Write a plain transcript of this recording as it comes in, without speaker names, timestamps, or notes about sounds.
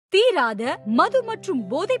தீராத மது மற்றும்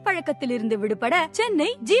போதை பழக்கத்திலிருந்து விடுபட சென்னை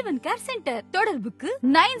ஜீவன் கேர் சென்டர். தொடர்புக்கு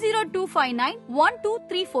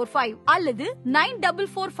 9025912345 அல்லது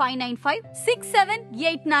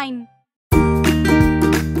 9445956789.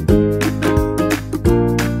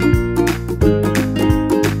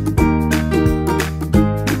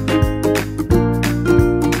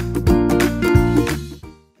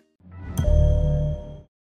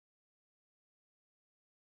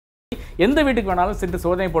 எந்த வீட்டுக்கு வேணாலும் சென்று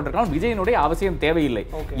சோதனை போட்டிருக்கலாம். விஜயனுடைய அவசியம் தேவையில்லை.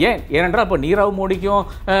 ஏனென்றால் இப்போ நீரவ் மோடிக்கும்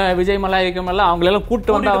விஜய் மலாய்க்கும் எல்லாம் அவங்களெல்லாம்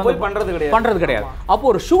கூட்டு வந்தா பண்றது கிடையாது. அப்போ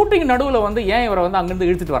ஒரு ஷூட்டிங் நடுவில் வந்து ஏன் இவரை வந்து அங்கிருந்து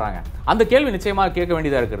இழுத்துட்டு வராங்க? அந்த கேள்வி நிச்சயமாக கேட்க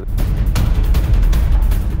வேண்டியதா இருக்கிறது.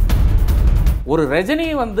 ஒரு ரஜினி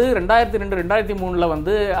வந்து 2002 2003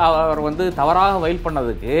 வந்து அவர் வந்து தவறாக வயல்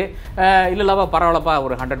பண்ணதுக்கு இல்லைல்லவா பரவாயில்லப்பா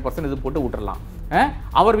ஒரு 100% இது போட்டு விட்டுறலாம்.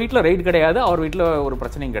 அவர் வீட்டில் ரைட் கிடையாது, அவர் வீட்டில் ஒரு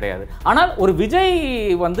பிரச்சனையும் கிடையாது. ஆனால் ஒரு விஜய்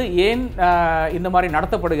வந்து ஏன் இந்த மாதிரி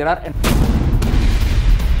நடத்தப்படுகிறார்?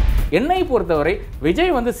 என்னை பொறுத்தவரை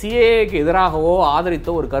விஜய் வந்து சிஏஏக்கு எதிராகவோ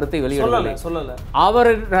ஆதரித்தோ ஒரு கருத்தை வெளியிடவில்லை.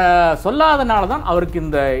 அவர் சொல்லாதனால தான் அவருக்கு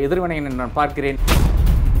இந்த எதிர்வினையை நான் பார்க்கிறேன்.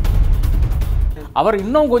 அவர்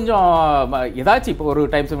இன்னும் கொஞ்சம் ஏதாச்சும் இப்போ ஒரு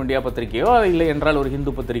டைம்ஸ் ஆஃப் இந்தியா பத்திரிகையோ இல்லை என்றால் ஒரு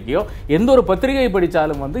ஹிந்து பத்திரிகையோ எந்த ஒரு பத்திரிகை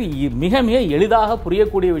படித்தாலும் வந்து மிக மிக எளிதாக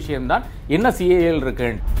புரியக்கூடிய விஷயம்தான் என்ன சிஏஏ இருக்கு.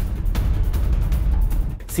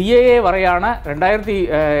 சிஏஏ வரையான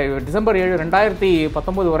டிசம்பர் 7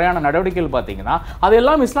 2019 வரையான நடவடிக்கைகள் பார்த்தீங்கன்னா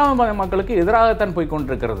அதெல்லாம் இஸ்லாமிய மக்களுக்கு எதிராகத்தான் போய்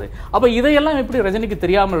கொண்டிருக்கிறது. அப்போ இதையெல்லாம் எப்படி ரஜினிக்கு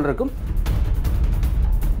தெரியாமல் இருக்கும்?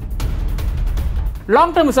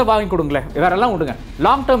 லாங் டேர்ம் விசா வாங்கி கொடுங்களேன், வேறெல்லாம் விடுங்க.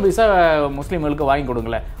 லாங் டேர்ம் விசா முஸ்லீம்களுக்கு வாங்கி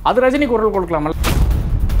கொடுங்களேன், அது ரஜினி குரல் கொடுக்கலாமல்.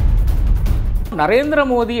 நரேந்திர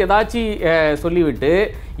மோடி ஏதாச்சும் சொல்லிவிட்டு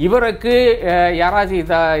இவருக்கு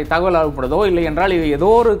யாராச்சும் தகவல் அனுப்புறதோ இல்லை என்றால்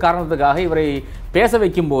ஏதோ ஒரு காரணத்துக்காக இவரை பேச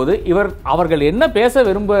வைக்கும் போது அவர்கள் என்ன பேச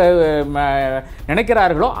விரும்ப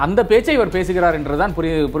நினைக்கிறார்களோ அந்த பேச்சை இவர் பேசுகிறார் என்றுதான்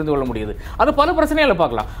புரிந்து கொள்ள முடியுது. அது பல பிரச்சனைகளை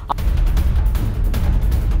பார்க்கலாம்.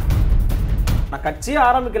 நான் கட்சியே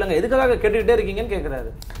ஆரம்பிக்கலங்க, எதுக்காக கேட்டுக்கிட்டே இருக்கீங்கன்னு கேட்குறாரு.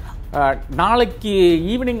 நாளைக்கு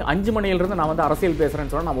ஈவினிங் 5 மணியிலிருந்து நான் வந்து அரசியல்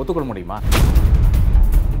பேசுகிறேன்னு சொன்னால் நான் ஒத்துக்கொள்ள முடியுமா?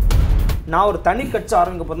 நான் ஒரு தனி கட்சி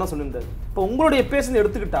ஆரம்பிக்க போது தான் சொல்லியிருந்தாரு. இப்போ உங்களுடைய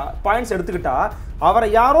பாயிண்ட்ஸ் எடுத்துக்கிட்டா அவரை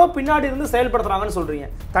யாரோ பின்னாடி இருந்து செயல்படுத்துறாங்கன்னு சொல்றீங்க.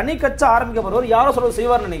 தனி கட்சி ஆரம்பிக்க போறவர் யாரோ சொல்றது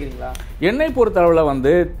செய்வார்னு நினைக்கிறீங்களா? என்னை பொறுத்தளவில்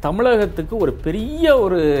வந்து தமிழகத்துக்கு ஒரு பெரிய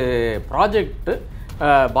ஒரு ப்ராஜெக்ட்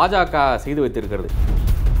பாஜக செய்து வைத்திருக்கிறது.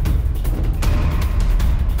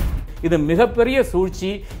 இது மிகப்பெரிய சூழ்ச்சி.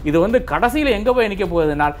 இது வந்து கடைசியில் எங்கே போய் நிற்க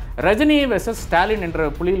போகுதுனால் ரஜினி வெர்சஸ் ஸ்டாலின் என்ற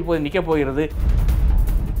புள்ளியில் போய் நிற்க போகிறது.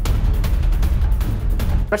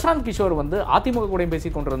 பிரசாந்த் கிஷோர் வந்து அதிமுக கூடயும்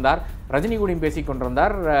பேசிக் கொண்டிருந்தார், ரஜினி கூடயும் பேசிக்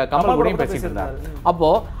கொண்டிருந்தார், கமல் கூடயும் பேசியிருந்தார். அப்போ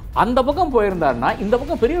அந்த பக்கம் போயிருந்தார்னா இந்த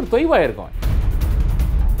பக்கம் பெரிய ஒரு தொய்வாக இருக்கும்.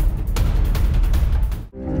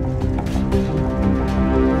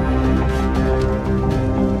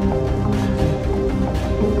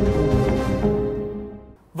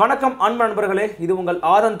 வணக்கம் அன்பு நண்பர்களே, இது உங்கள்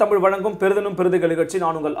ஆதன் தமிழ் வழங்கும் பெருதனும் பெருதுகள் நிகழ்ச்சி.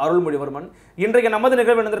 நான் உங்கள் அருள்மொழிவர்மன். இன்றைக்கு நமது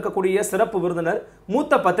நிகழ்வில் நடந்திருக்கக்கூடிய சிறப்பு விருந்தினர்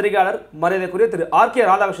மூத்த பத்திரிகையாளர் மரியாதைக்குரிய திரு ஆர்.கே.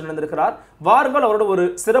 ராதாகிருஷ்ணன் நடந்திருக்கிறார். வாருங்கள் அவரோட ஒரு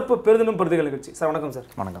சிறப்பு பெருதனும் பெருதுகள் நிகழ்ச்சி. சார் வணக்கம். சார்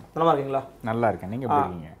வணக்கம். நல்லா இருக்கீங்களா? நல்லா இருக்கேன். நீங்க எப்படி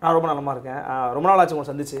இருக்கீங்க? நான் ரொம்ப நல்லா இருக்கேன். ரொம்ப நாள் ஆச்சு உங்களை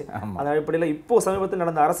சந்திச்சு. அந்த அடிப்படையில் இப்போ சமீபத்தில்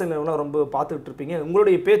நடந்த அரசியல் நிலவரம் ரொம்ப பார்த்துக்கிட்டு இருப்பீங்க.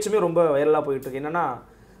 உங்களுடைய பேச்சுமே ரொம்ப வைரலாக போயிட்டு இருக்கு. என்னன்னா,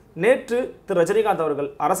 நேற்று திரு ரஜினிகாந்த் அவர்கள்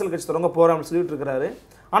அரசியல் கட்சி தொடங்க போறான்னு சொல்லிட்டு இருக்கிறாரு.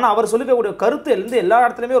 ஆனால் அவர் சொல்லிக்கக்கூடிய கருத்து எல்லா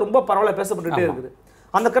இடத்துலையுமே ரொம்ப பரவாயில்ல பேசப்பட்டுட்டே இருக்குது.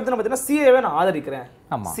 அந்த கருத்து பார்த்தீங்கன்னா சிஏஏவை நான் ஆதரிக்கிறேன்,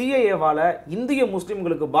 சிஏஏவால் இந்திய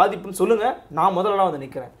முஸ்லீம்களுக்கு பாதிப்புன்னு சொல்லுங்க, நான் முதல்ல வந்து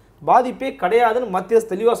நிற்கிறேன், பாதிப்பே கிடையாதுன்னு மத்திய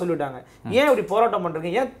தெளிவாக சொல்லிட்டாங்க. ஏன் இப்படி போராட்டம்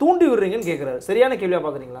பண்ணுறீங்க, ஏன் தூண்டி விடுறீங்கன்னு கேட்குறாரு. சரியான கேள்வியாக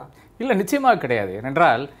பார்க்குறீங்களா? இல்லை, நிச்சயமாக கிடையாது.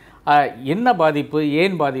 ஏனென்றால் என்ன பாதிப்பு,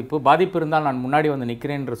 ஏன் பாதிப்பு இருந்தால் நான் முன்னாடி வந்து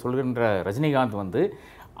நிற்கிறேன் என்று சொல்கின்ற ரஜினிகாந்த் வந்து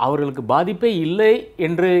அவர்களுக்கு பாதிப்பே இல்லை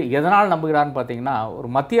என்று எதனால் நம்புகிறார்னு பார்த்தீங்கன்னா, ஒரு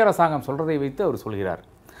மத்திய அரசாங்கம் சொல்கிறதை வைத்து அவர் சொல்கிறார்.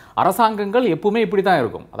 அரசாங்கங்கள் எப்பவுமே இப்படி தான்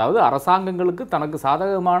இருக்கும். அதாவது அரசாங்கங்களுக்கு தனக்கு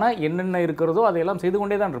சாதகமான என்னென்ன இருக்கிறதோ அதையெல்லாம் செய்து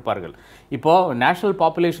கொண்டே தான் இருப்பார்கள். இப்போது நேஷனல்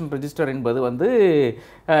பாப்புலேஷன் ரெஜிஸ்டர் என்பது வந்து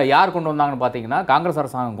யார் கொண்டு வந்தாங்கன்னு பார்த்தீங்கன்னா காங்கிரஸ்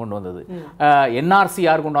அரசாங்கம் கொண்டு வந்தது. என்ஆர்சி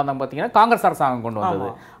யார் கொண்டு வந்தாங்க பார்த்தீங்கன்னா காங்கிரஸ் அரசாங்கம் கொண்டு வந்தது.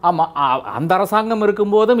 ஆமாம், அந்த அரசாங்கம்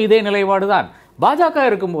இருக்கும்போதும் இதே நிலைப்பாடு தான், பாஜக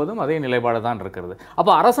இருக்கும்போதும் அதே நிலைப்பாடு தான் இருக்கிறது.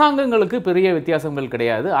 அப்போ அரசாங்கங்களுக்கு பெரிய வித்தியாசங்கள்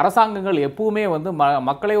கிடையாது. அரசாங்கங்கள் எப்பவுமே வந்து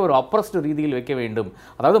மக்களை ஒரு அப்ரஸ்டு ரீதியில் வைக்க வேண்டும்,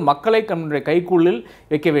 அதாவது மக்களை தன்னுடைய கைக்குள்ளில்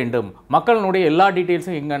வைக்க வேண்டும், மக்களினுடைய எல்லா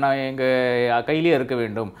டீட்டெயில்ஸும் எங்கள் கையிலே இருக்க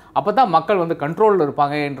வேண்டும். அப்போ தான் மக்கள் வந்து கண்ட்ரோலில்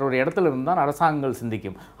இருப்பாங்க என்ற ஒரு இடத்துல இருந்து தான் அரசாங்கங்கள்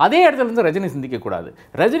சிந்திக்கும். அதே இடத்துல இருந்து ரஜினி சிந்திக்கக்கூடாது.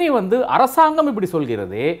 ரஜினி வந்து அரசாங்கம் இப்படி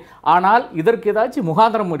சொல்கிறதே, ஆனால் இதற்கு ஏதாச்சும்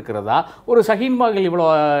முகாந்திரம் இருக்கிறதா? ஒரு ஷஹீன்பாகில் இவ்வளோ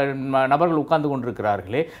நபர்கள் உட்கார்ந்து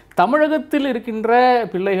கொண்டிருக்கிறார்களே, தமிழகத்தில் இருக்கின்ற இருக்கின்ற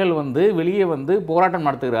பிள்ளைகள் வந்து வெளியே வந்து போராட்டம்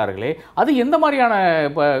நடத்துகிறார்களே, அது எந்த மாதிரியான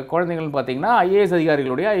குழந்தைகள்னு பார்த்தீங்கன்னா ஐஏஎஸ்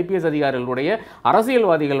அதிகாரிகளுடைய, ஐபிஎஸ் அதிகாரிகளுடைய,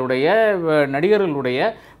 அரசியல்வாதிகளுடைய, நடிகர்களுடைய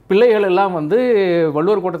பிள்ளைகள் எல்லாம் வந்து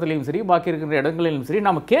வள்ளுவர் கோட்டத்திலையும் சரி, பாக்கி இருக்கின்ற இடங்களிலும் சரி,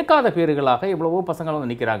 நம்ம கேட்காத பேர்களாக எவ்வளவோ பசங்கள்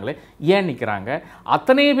வந்து நிற்கிறாங்களே, ஏன் நிற்கிறாங்க?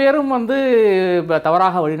 அத்தனை பேரும் வந்து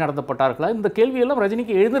தவறாக வழி நடத்தப்பட்டார்களா? இந்த கேள்வியெல்லாம்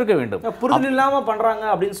ரஜினிக்கு எழுந்திருக்க வேண்டும். புரிதல் இல்லாமல் பண்ணுறாங்க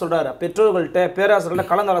அப்படின்னு சொல்கிறாரு. பெற்றோர்கள்ட்ட,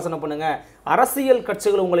 பேராசிரியர்கள்ட்ட கலந்து ஆலோசனை பண்ணுங்க, அரசியல்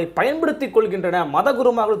கட்சிகள் உங்களை பயன்படுத்தி கொள்கின்றன, மத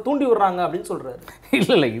குருமார்கள் தூண்டி விடுறாங்க அப்படின்னு சொல்கிறாரு.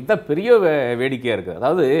 இல்லை, இதுதான் பெரிய வேடிக்கையாக இருக்குது.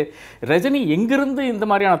 அதாவது ரஜினி எங்கிருந்து இந்த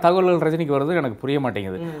மாதிரியான தகவல்கள் ரஜினிக்கு வருது எனக்கு புரிய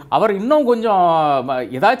மாட்டேங்குது. அவர் இன்னும் கொஞ்சம்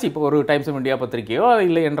ஏதாச்சும் இப்போ ஒரு டைம்ஸ் ஆஃப் இந்தியா பத்திரிகையோ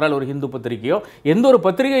இல்லை என்றால் ஒரு ஹிந்து பத்திரிகையோ எந்த ஒரு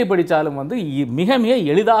பத்திரிகை படித்தாலும் வந்து மிக மிக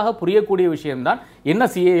எளிதாக புரியக்கூடிய விஷயம்தான் என்ன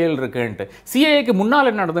சிஏஏல் இருக்குன்ட்டு. சிஏஏக்கு முன்னால்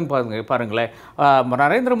என்ன நடந்ததுன்னு பாருங்களேன்.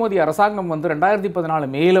 நரேந்திர மோடி அரசாங்கம் வந்து 2014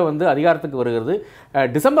 மேல வந்து அதிகாரத்துக்கு வருகிறது.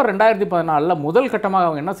 டிசம்பர் 2014 முதல் கட்டமாக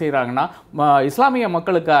அவங்க என்ன செய்கிறாங்கன்னா, இஸ்லாமிய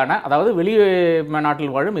மக்களுக்கான, அதாவது வெளி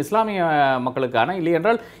நாட்டில் வாழும் இஸ்லாமிய மக்களுக்கான, இல்லை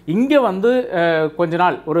என்றால் இங்கே வந்து கொஞ்ச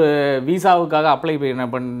நாள் ஒரு விசாவுக்காக அப்ளை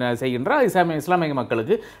செய்கின்ற இஸ்லாமிய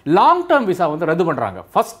மக்களுக்கு லாங் டேர்ம் விசா வந்து ரத்து பண்ணுறாங்க.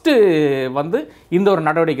 ஃபஸ்ட்டு வந்து இந்த ஒரு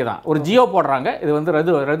நடவடிக்கை தான். ஒரு ஜியோ போடுறாங்க, இது வந்து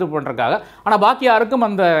ரத்து பண்ணுறதுக்காக. ஆனால் பாக்கி யாருக்கும்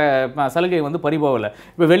அந்த சலுகை வந்து பறிபோகலை.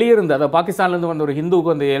 இப்போ வெளியிருந்து, அதாவது பாகிஸ்தான்லேருந்து வந்து ஒரு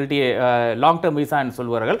ஹிந்துவுக்கு வந்து எல்டிஏ லாங் டேர்ம் விசான்னு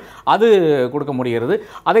சொல்வார்கள், அது கொடுக்க முடிகிறது.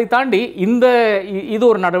 அதை தாண்டி இது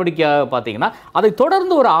ஒரு நடவடிக்கையாக பார்த்தீங்கன்னா, அதை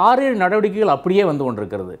தொடர்ந்து ஒரு 6-7 நடவடிக்கைகள் அப்படியே வந்து கொண்டு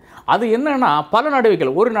இருக்கிறது. அது என்னன்னா, பல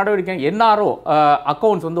நடவடிக்கைகள். ஒரு நடவடிக்கை என்ஆர்ஓ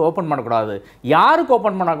அக்கௌண்ட்ஸ் வந்து ஓப்பன் பண்ணக்கூடாது. யாருக்கு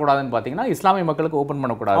ஓப்பன் பண்ணக்கூடாதுன்னு பார்த்தீங்கன்னா, இஸ்லாமிய மக்களுக்கு ஓப்பன்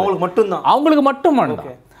பண்ணக்கூடாது, அவங்களுக்கு மட்டும்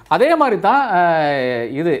பண்ணலாம். அதே மாதிரி தான்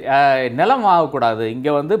இது நிலம் வாங்கக்கூடாது,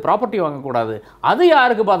 இங்கே வந்து ப்ராப்பர்ட்டி வாங்கக்கூடாது. அது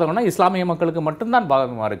யாருக்கு பாதகம்னா இஸ்லாமிய மக்களுக்கு மட்டும்தான்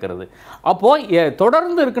பாதகமாக இருக்கிறது. அப்போது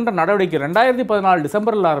தொடர்ந்து இருக்கின்ற நடவடிக்கை 2014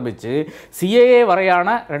 டிசம்பரில் ஆரம்பித்து சிஏஏ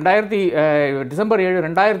வரையான டிசம்பர் 7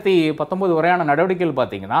 2019 வரையான நடவடிக்கைகள்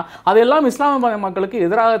பார்த்தீங்கன்னா அதெல்லாம் இஸ்லாமிய மக்களுக்கு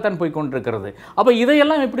எதிராகத்தான் போய் கொண்டிருக்கிறது. அப்போ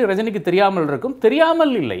இதையெல்லாம் எப்படி ரஜினிக்கு தெரியாமல் இருக்கும்?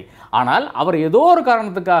 தெரியாமல் இல்லை. ஆனால் அவர் ஏதோ ஒரு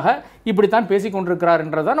காரணத்துக்காக இப்படித்தான் பேசிக் கொண்டிருக்கிறார்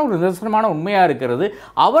என்றதான் ஒரு நிதர்சனமான உண்மையாக இருக்கிறது.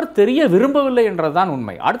 அவர் தெரிய விரும்பவில்லை என்றதான்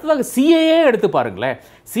உண்மை. அடுத்ததாக சிஏஏ எடுத்து பாருங்களேன்.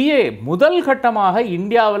 சிஏ முதல் கட்டமாக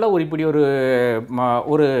இந்தியாவில் இப்படி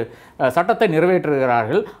ஒரு சட்டத்தை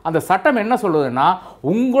நிறைவேற்றுகிறார்கள். அந்த சட்டம் என்ன சொல்லுதுன்னா,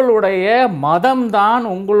 உங்களுடைய மதம்தான்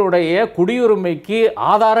உங்களுடைய குடியுரிமைக்கு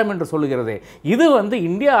ஆதாரம் என்று சொல்லுகிறது. இது வந்து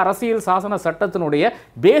இந்திய அரசியல் சாசன சட்டத்தினுடைய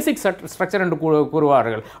பேசிக் ஸ்ட்ரக்சர் என்று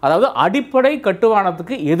கூறுவார்கள். அதாவது அடிப்படை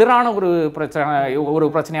கட்டுமானத்துக்கு எதிரான ஒரு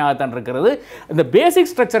பிரச்சனையாகத்தான் இருக்கிறது. இந்த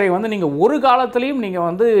பேசிக் ஸ்ட்ரக்சரை வந்து நீங்கள் ஒரு காலத்திலையும் நீங்கள்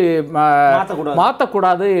வந்து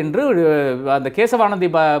மாற்றக்கூடாது என்று அந்த கேசவானந்தி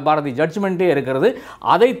பாரதி ஜட்ஜ்மெண்ட்டே இருக்கிறது.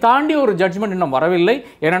 அதை தாண்டி ஒரு ஜட்ஜ்மெண்ட் இன்னும் வரவில்லை.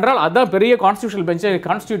 ஏனென்றால் அதான் பெரிய கான்ஸ்டிடியூஷனல் பெஞ்சை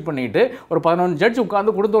கான்ஸ்டியூட் பண்ணிட்டு ஒரு 11 ஜட்ஜ்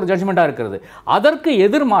உட்கார்ந்து கொடுத்த ஒரு ஜட்ஜ்மெண்ட்டாக இருக்கிறது. அதற்கு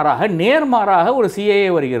எதிர்மாறாக நேர்மாறாக ஒரு சிஏஏ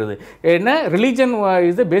வருகிறது. என்ன, religion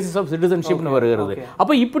is the basis of சிட்டிசன்ஷிப்னு வருகிறது.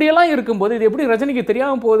 அப்போ இப்படியெல்லாம் இருக்கும்போது இது எப்படி ரஜினிக்கு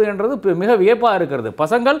தெரியாமல் போகுதுன்றது மிக வியப்பாக இருக்கிறது.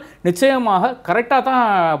 பசங்கள் நிச்சயமாக கரெக்டாக தான்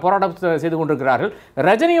போராட்டம் செய்து கொண்டிருக்கிறார்கள்.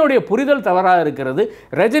 ரஜினியுடைய புரிதல் தவறாக இருக்கிறது.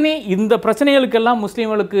 ரஜினி இந்த பிரச்சனைகளுக்கெல்லாம்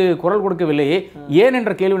முஸ்லீம்களுக்கு குரல் கொடுக்கவில்லையே ஏன்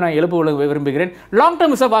என்ற கேள்வி நான் எழுப்ப விரும்புகிறேன். லாங்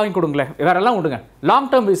டேர்ம் விசா வாங்கி கொடுங்களேன், வேறெல்லாம் விடுங்க, லாங்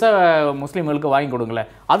டேர்ம் விசா முஸ்லீம்களுக்கு வாங்கி கொடுங்களேன்.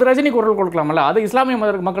 அது ரஜினி குரல் கொடுக்கலாமல்ல? அது இஸ்லாமிய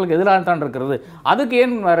மக்களுக்கு எதிராக தான் இருக்கிறது. அதுக்கு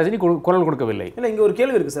ஏன் ரஜினி குரல் கொடுக்கவில்லை? இல்லை, இங்கே ஒரு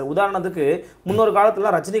கேள்வி இருக்குது சார். உதாரணத்துக்கு முன்னொரு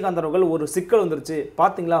காலத்தில் ரஜினிகாந்த் அவர்கள் ஒரு சிக்கல் வந்துருச்சு,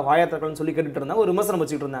 பார்த்தீங்களா வாயாத்தர்கள்னு சொல்லி கேட்டுட்டு இருந்தாங்க, ஒரு விமர்சனம்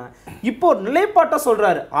வச்சுக்கிட்டு இருந்தாங்க. இப்போ நிலைப்பாட்டை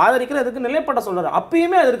சொல்றாரு, ஆதரிக்கிறதுக்கு நிலைப்பாட்டை சொல்றாரு,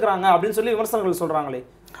 அப்பயுமே அது இருக்கிறாங்க அப்படின்னு சொல்லி விமர்சனங்கள் சொல்றாங்களே.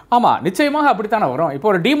 ஆமாம், நிச்சயமாக அப்படித்தானே வரும். இப்போ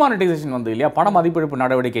ஒரு டிமானிட்டைசேஷன் வந்து இல்லையா, பண மதிப்பிழப்பு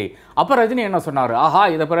நடவடிக்கை. அப்போ ரஜினி என்ன சொன்னார்? ஆஹா,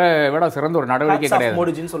 இதை விட சிறந்த ஒரு நடவடிக்கை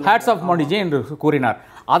கிடையாது, ஹேட்ஸ் ஆஃப் மோடிஜி என்று கூறினார்.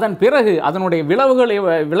 அதன் பிறகு அதனுடைய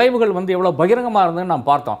விளைவுகள் வந்து எவ்வளோ பகிரங்கமாக இருந்ததுன்னு நாம்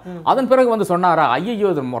பார்த்தோம். அதன் பிறகு வந்து சொன்னாரா, ஐயோ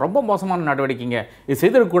இது ரொம்ப மோசமான நடவடிக்கைங்க, இது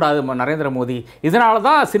செய்திடக்கூடாது நரேந்திர மோடி, இதனால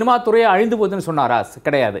தான் சினிமா துறையை அழிந்து போகுதுன்னு சொன்னாரா?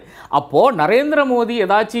 கிடையாது. அப்போது நரேந்திர மோடி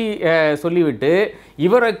ஏதாச்சும் சொல்லிவிட்டு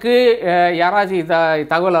இவருக்கு யாராச்சும்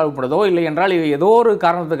தகவல் அனுப்புறதோ இல்லை என்றால் ஏதோ ஒரு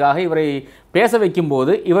காரணத்துக்காக இவரை பேச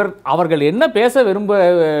வைக்கும்போது அவர்கள் என்ன பேச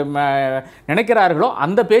நினைக்கிறார்களோ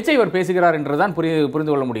அந்த பேச்சை இவர் பேசுகிறார் என்றுதான் புரிந்து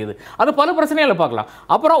கொள்ள முடியுது. அது பல பிரச்சனைகளை பார்க்கலாம்.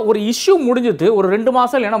 அப்புறம் ஒரு இஷ்யூ முடிஞ்சிட்டு ஒரு 2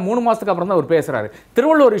 மாதம் இல்லைன்னா 3 மாதத்துக்கு அப்புறம் தான் அவர் பேசுகிறாரு.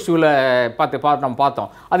 திருவள்ளுவர் இஷ்யூவில் நம்ம பார்த்தோம்.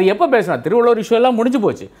 அது எப்போ பேசுகிறார்? திருவள்ளுவர் இஷ்யூ எல்லாம் முடிஞ்சு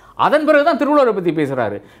போச்சு. அதன் பிறகு தான் திருவள்ளுவரை பற்றி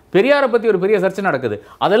பேசுகிறாரு. பெரியாரை பற்றி ஒரு பெரிய சர்ச்சை நடக்குது,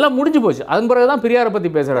 அதெல்லாம் முடிஞ்சு போச்சு. அதன் பிறகு தான் பெரியாரை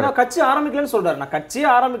பற்றி பேசுகிறாரு. கட்சி ஆரம்பிக்கலன்னு சொல்கிறார். நான் கட்சியே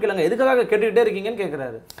ஆரம்பிக்கலங்க, எதுக்காக கேட்டுக்கிட்டே இருக்கீங்கன்னு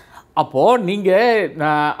கேட்குறாரு. அப்போது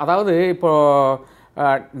நீங்கள் அதாவது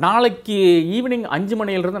இப்போது நாளைக்கு ஈவினிங் 5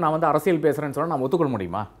 மணியிலிருந்து நான் வந்து அரசியல் பேசுகிறேன்னு சொன்னால் நான் ஒத்துக்கொள்ள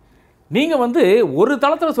முடியுமா? நீங்க வந்து ஒரு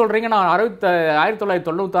தளத்துல சொல்றீங்க நான்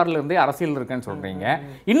 1996 இருந்தே அரசியல் இருக்கேன்னு சொல்றீங்க,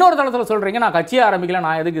 இன்னொரு தளத்துல சொல்றீங்க நான் கட்சியை ஆரம்பிக்கல,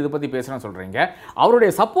 நான் எதுக்கு இதை பத்தி பேசுறேன்னு சொல்றீங்க.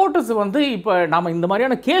 அவருடைய சப்போர்ட்டர்ஸ் வந்து இப்ப நாம இந்த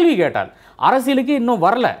மாதிரியான கேள்வி கேட்டால் அரசியலுக்கு இன்னும்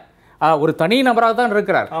வரல, ஒரு தனி நபராக தான்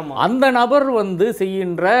இருக்கிறார். அந்த நபர் வந்து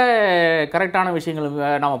செய்கின்ற கரெக்டான விஷயங்களை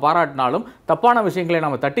நம்ம பாராட்டினாலும் தப்பான விஷயங்களை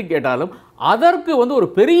நம்ம தட்டி கேட்டாலும் அதற்கு வந்து ஒரு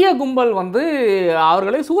பெரிய கும்பல் வந்து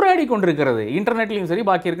அவர்களை சூறையாடி கொண்டிருக்கிறது. இன்டர்நெட்லையும் சரி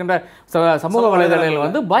பாக்கி இருக்கின்ற சமூக வலைதளங்கள்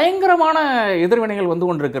வந்து பயங்கரமான எதிர்வினைகள் வந்து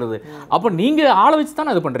கொண்டிருக்கிறது. அப்போ நீங்க ஆளை வச்சு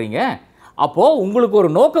தானே அது பண்றீங்க. அப்போ உங்களுக்கு ஒரு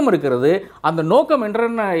நோக்கம் இருக்கிறது. அந்த நோக்கம்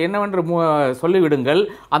என்னவென்று சொல்லிவிடுங்கள்.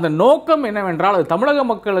 அந்த நோக்கம் என்னவென்றால் அது தமிழக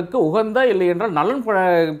மக்களுக்கு உகந்த இல்லை என்றால் நலன்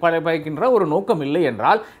பயக்கின்ற ஒரு நோக்கம் இல்லை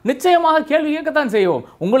என்றால் நிச்சயமாக கேள்வி கேட்கத்தான் செய்வோம்.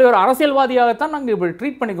 உங்களை ஒரு அரசியல்வாதியாகத்தான் நாங்கள் இப்படி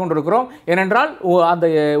ட்ரீட் பண்ணி கொண்டிருக்கிறோம். ஏனென்றால் அந்த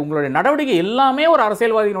உங்களுடைய நடவடிக்கை எல்லாமே ஒரு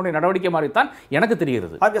அரசியல்வாதியினுடைய நடவடிக்கை மாதிரி தான் எனக்கு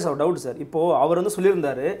தெரிகிறது. Okay sir, doubt sir. இப்போ அவர் வந்து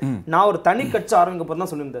சொல்லியிருந்தாரு நான் ஒரு தனி கட்சி ஆரம்பிக்க போது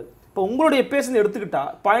தான் சொல்லியிருந்தாரு. இப்போ உங்களுடைய பேசுன்னு எடுத்துக்கிட்டா,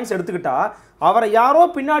 பாயிண்ட்ஸ் எடுத்துக்கிட்டா அவரை யாரோ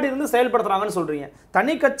பின்னாடி இருந்து செயல்படுத்துறாங்கன்னு சொல்றீங்க.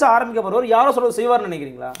 தனி கட்சி ஆரம்பிக்க போறவர் யாரோ சொல்றது செய்வார்னு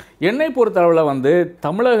நினைக்கிறீங்களா? என்னை பொறுத்தளவில் வந்து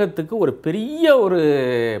தமிழகத்துக்கு ஒரு பெரிய ஒரு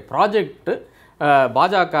ப்ராஜெக்ட்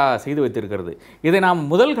பாஜக செய்து வைத்திருக்கிறது. இதை நாம்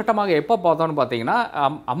முதல் கட்டமாக எப்போ பார்த்தோம்னு பார்த்தீங்கன்னா,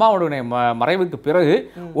 அம்மாவுடைய மறைவுக்கு பிறகு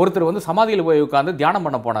ஒருத்தர் வந்து சமாதியில் போய் உட்காந்து தியானம்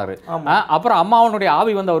பண்ண போனார். அப்புறம் அம்மாவனுடைய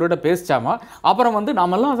ஆவி வந்து அவர்கிட்ட பேசிச்சாமா. அப்புறம் வந்து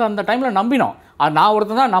நாமெல்லாம் அந்த டைமில் நம்பினோம். நான்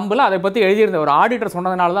ஒருத்தர் தான் நம்பல, அதை பற்றி எழுதியிருந்தேன். ஒரு ஆடிட்டர்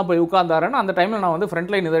சொன்னதுனால தான் போய் உட்கார்ந்தாருன்னு அந்த டைமில் நான் வந்து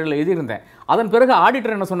ஃப்ரண்ட்லைன் இதழில் எழுதியிருந்தேன். அதன் பிறகு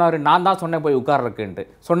ஆடிட்டர் என்ன சொன்னார், நான் தான் சொன்னேன் போய் உட்கார்றதுக்குன்ட்டு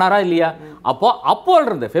சொன்னாரா இல்லையா? அப்போ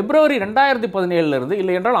இருந்து பிப்ரவரி 2017 இருந்து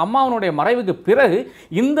இல்லை என்றால் அம்மாவனுடைய மறைவுக்கு பிறகு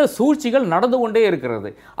இந்த சூழ்ச்சிகள் நடந்து கொண்டே இருக்கிறது.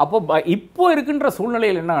 இப்போ இருக்கின்ற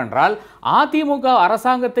சூழ்நிலையில் என்னவென்றால் அதிமுக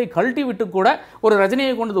அரசாங்கத்தை கழட்டி விட்டு கூட ஒரு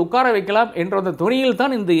ரஜினியை கொண்டு உட்கார வைக்கலாம் என்ற அந்த துணியில்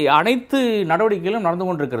தான் இந்த அனைத்து நடவடிக்கைகளும் நடந்து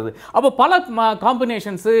கொண்டிருக்கிறது. அப்போ பல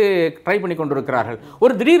காம்பினேஷன்ஸ் ட்ரை பண்ணி கொண்டிருக்கிறார்கள்.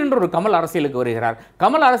 ஒரு திடீரென்று ஒரு கமல் அரசியலுக்கு வருகிறார்.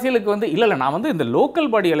 கமல் அரசியலுக்கு வந்து இல்ல நான் வந்து இந்த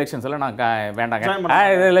லோக்கல் பாடி எலெக்ஷன்ஸ் எல்லாம் நான் வேண்டாங்க,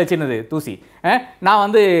 சின்னது தூசி, நான்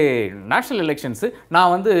வந்து நேஷனல் எலெக்ஷன்ஸ்,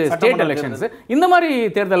 நான் வந்து ஸ்டேட் எலெக்ஷன்ஸ், இந்த மாதிரி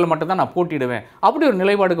தேர்தலில் மட்டும் தான் நான் போட்டிடுவேன், அப்படி ஒரு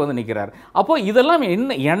நிலைப்பாடுக்கு வந்து நிற்கிறார். அப்போ இதெல்லாம்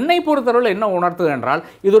என்னை பொறுத்தவரை என்ன உணர்த்துது என்றால்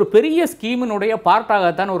இது ஒரு பெரிய ஸ்கீமினுடைய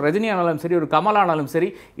பார்ட்டாகத்தான் ஒரு ரஜினி ஆனாலும் சரி ஒரு கமல் ஆனாலும் சரி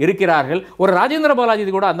இருக்கிறார்கள். ஒரு ராஜேந்திர பாலாஜி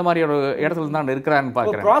கூட அந்த மாதிரி ஒரு இடத்துல தான் இருக்கிறான்னு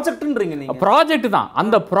பார்க்கிறேன். ப்ராஜெக்ட் தான்.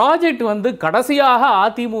 அந்த ப்ராஜெக்ட் வந்து கடைசியாக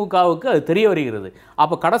அதிமுகவுக்கு அது தெரிய வருகிறது.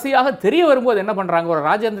 அப்போ கடைசியாக தெரிய வரும்போது என்ன பண்றாங்க, ஒரு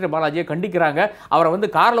ராஜேந்திர பாலாஜியை கண்டிக்கிறாங்க. அவரை வந்து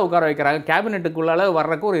காரில் உட்கார வைக்கிறாங்க. கேபினெட்டுக்குள்ளால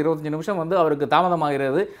வர்றதுக்கு ஒரு 25 நிமிஷம் வந்து அவருக்கு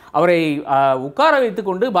தாமதமாகிறது. அவரை உட்கார வைத்துக்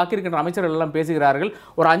கொண்டு பாக்கி இருக்கின்ற அமைச்சர்கள் எல்லாம் பேசுகிறார்கள்.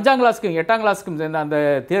 ஒரு 5ஆம் கிளாஸுக்கும் 8ஆம் கிளாஸுக்கும் சேர்ந்த அந்த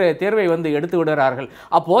தேர்வை வந்து எடுத்து விடுகிறார்கள்.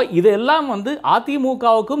 அப்போ இதெல்லாம் வந்து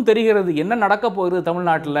அதிமுகவுக்கும் தெரிகிறது என்ன நடக்க போகிறது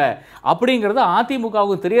தமிழ்நாட்டில் அப்படிங்கிறது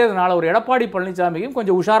அதிமுகவுக்கு தெரியறதுனால ஒரு எடப்பாடி பழனிசாமியும்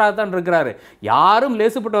கொஞ்சம் உஷாராக தான் இருக்கிறாரு. யாரும்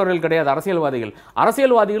லேசுப்பட்டவர்கள் கிடையாது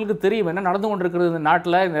அரசியல்வாதிகளுக்கு தெரியும் என்ன நடந்து கொண்டிருக்கிறது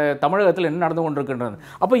நாட்டில், தமிழகத்தில் என்ன நடந்து கொண்டிருக்கின்றது.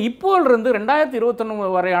 அப்போ இப்போலிருந்து 2021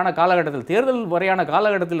 வரையான காலகட்டத்தில், தேர்தல் வரையான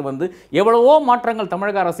காலகட்டத்தில் வந்து எவ்வளவோ மாற்றங்கள்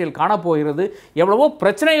தமிழக அரசியல் காணப்போகிறது, எவ்வளவோ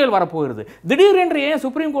பிரச்சனைகள் வரப்போகிறது. திடீரென்று ஏன்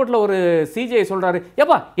சுப்ரீம் கோர்ட்ல ஒரு சிஜே சொல்றாரு,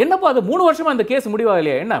 ஏப்பா என்னப்பா அது 3 வருஷமா இந்த கேஸ்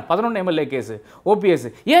முடிவாகலையா, என்ன 11 எம்எல்ஏ கேஸ் ஓபிஎஸ்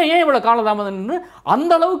ஏன் இவ்வளவு காலதாமதம்னு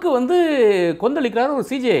அந்த அளவுக்கு வந்து கொந்தளிக்கிறார் ஒரு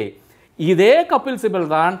சிஜே. இதே கபில் சிபல்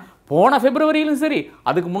தான் போன பிப்ரவரியிலும் சரி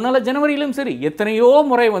அதுக்கு முன்னால ஜனவரியிலும் சரி எத்தனையோ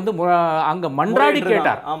முறை வந்து அங்க மன்றாடி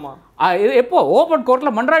கேட்டார். எப்போ ஓபன்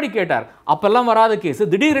கோர்ட்ல மன்றாடி கேட்டார். அப்பெல்லாம் வராத கேஸ்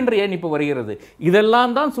திடீரென்று ஏன் இப்போ வருகிறது?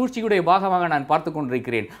 இதெல்லாம் தான் சூழ்ச்சியுடைய பாகமாக நான் பார்த்து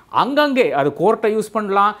கொண்டிருக்கிறேன். அங்கங்கே அது கோர்ட்டை யூஸ்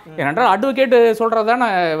பண்ணலாம், ஏனென்றால் அட்வொகேட் சொல்றதான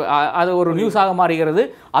அது ஒரு நியூஸாக மாறுகிறது.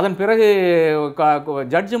 அதன் பிறகு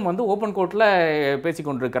ஜட்ஜும் வந்து ஓப்பன் கோர்ட்டில் பேசி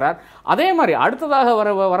கொண்டிருக்கிறார். அதே மாதிரி அடுத்ததாக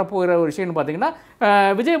வரப்போகிற ஒரு விஷயம்னு பார்த்தீங்கன்னா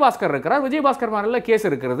விஜயபாஸ்கர் இருக்கிறார். விஜயபாஸ்கர் மேல கேஸ்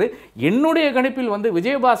இருக்கிறது. என்னுடைய கணிப்பில் வந்து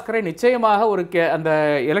விஜயபாஸ்கரை நிச்சயமாக ஒரு அந்த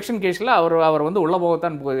எலெக்ஷன் கேஸில் அவர் வந்து உள்ள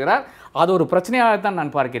போகத்தான் போகிறார். அது ஒரு பிரச்சனையாகத்தான்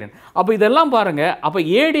நான் பார்க்கிறேன். அப்போ இதெல்லாம் பாருங்க, அப்போ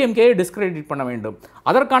ஏடிஎம்கே டிஸ்கிரெடிட் பண்ண வேண்டும்,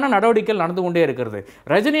 அதற்கான நடவடிக்கைகள் நடந்து கொண்டே இருக்கிறது.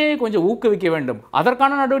 ரஜினியை கொஞ்சம் ஊக்குவிக்க வேண்டும்,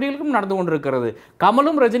 அதற்கான நடவடிக்கைகளும் நடந்து கொண்டிருக்கிறது.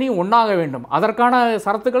 கமலும் ரஜினியும் ஒன்றாக வேண்டும், அதற்கான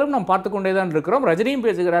சரத்துக்களும் நாம் பார்த்து கொண்டே தான் இருக்கிறோம். ரஜினியும்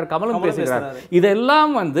பேசுகிறார், கமலும் பேசுகிறார்.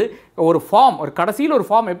 இதெல்லாம் வந்து ஒரு ஃபார்ம், ஒரு கடைசியில் ஒரு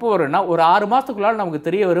ஃபார்ம் எப்போ வரும்னா ஒரு 6 மாதத்துக்குள்ளால் நமக்கு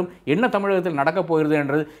தெரிய வரும் என்ன தமிழகத்தில் நடக்க போகிறது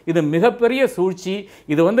என்றது. இது மிகப்பெரிய சூழ்ச்சி.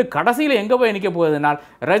 இது வந்து கடைசியில் எங்கே போய் நிற்க போகுதுனால்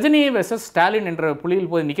ரஜினி வெர்சஸ் ஸ்டாலின் என்ற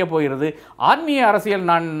புள்ளியில் போய் நிற்க போகிறது. ஆன்மீக அரசியல்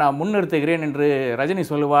நான் முன்னிறுத்துகிறேன் என்று ரஜினி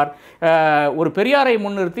சொல்லுவார். ஒரு பெரியாரை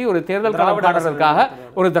முன்னிறுத்தி ஒரு தேர்தல் களம் காணுவதற்காக,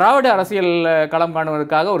 ஒரு திராவிட அரசியல் களம்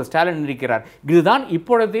காணுவதற்காக ஒரு ஸ்டாலின் இருக்கிறார். இதுதான்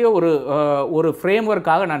இப்பொழுதைய ஒரு ஃப்ரேம்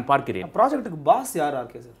ஒர்க்காக நான் பார்க்கிறேன். ப்ராஜெக்ட்டுக்கு பாஸ் யாரா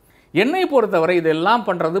இருக்கு சார்? என்னை பொறுத்தவரை இதெல்லாம்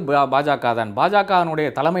பண்ணுறது பாஜக தான். பாஜகனுடைய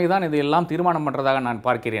தலைமை தான் இதெல்லாம் தீர்மானம் பண்ணுறதாக நான்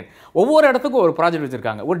பார்க்கிறேன். ஒவ்வொரு இடத்துக்கும் ஒரு ப்ராஜெக்ட்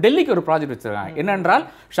வச்சுருக்காங்க. ஒரு டெல்லிக்கு ஒரு ப்ராஜெக்ட் வச்சுருக்காங்க. என்னென்றால்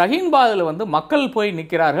ஷஹீன்பாகில் வந்து மக்கள் போய்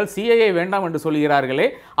நிற்கிறார்கள், சிஏஏ வேண்டாம் என்று சொல்கிறார்களே,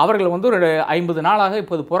 அவர்கள் வந்து ஒரு 50 நாளாக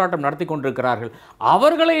இப்போது போராட்டம் நடத்தி கொண்டிருக்கிறார்கள்.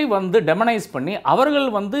 அவர்களை வந்து டெமனைஸ் பண்ணி அவர்கள்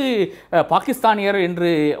வந்து பாகிஸ்தானியர் என்று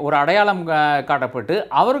ஒரு அடையாளம் காட்டப்பட்டு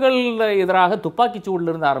அவர்கள் எதிராக துப்பாக்கி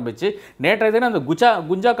சூடிலிருந்து ஆரம்பித்து நேற்றைய தினம் அந்த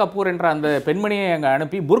குஞ்சா கபூர் என்ற அந்த பெண்மணியை அங்கே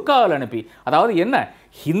அனுப்பி புர்காவில் அனுப்பி, அதாவது என்ன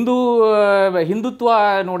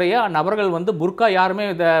ஹிந்துத்வானுடைய நபர்கள் வந்து புர்கா யாருமே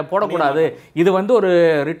இதை போடக்கூடாது, இது வந்து ஒரு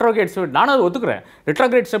ரிட்ரோகிரேட் ஸ்டெப், நானும் அதை ஒத்துக்கிறேன்.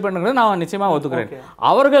 ரிட்ரோகிரேட் ஸ்டெப்ங்கிறது நான் நிச்சயமாக ஒத்துக்கிறேன்.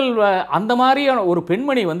 அவர்கள் அந்த மாதிரியான ஒரு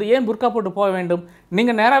பெண்மணி வந்து ஏன் புர்கா போட்டு போக வேண்டும்?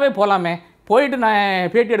 நீங்கள் நேராகவே போகலாமே, போயிட்டு நான்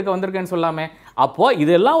பேட்டி எடுக்க வந்திருக்கேன்னு சொல்லாமே. அப்போது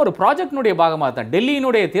இதெல்லாம் ஒரு ப்ராஜெக்டினுடைய பாகமாக தான்.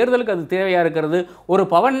 டெல்லியினுடைய தேர்தலுக்கு அது தேவையாக இருக்கிறது. ஒரு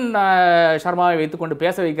பவன் சர்மாவை வைத்துக்கொண்டு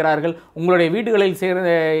பேச வைக்கிறார்கள். உங்களுடைய வீடுகளில்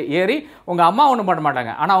ஏறி உங்கள் அம்மா ஒன்றும் பண்ண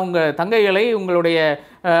மாட்டாங்க, ஆனால் உங்கள் தங்கைகளை உங்களுடைய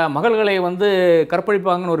மகள்களை வந்து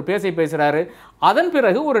கற்பழிப்பாங்கன்னு ஒரு பேசுகிறாரு. அதன்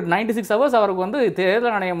பிறகு ஒரு 96 ஹவர்ஸ் அவருக்கு வந்து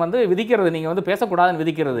தேர்தல் ஆணையம் வந்து விதிக்கிறது, நீங்கள் வந்து பேசக்கூடாதுன்னு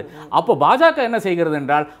விதிக்கிறது. அப்போ பாஜக என்ன செய்கிறது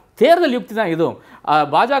என்றால் தேர்தல் யுக்தி தான் இதுவும்.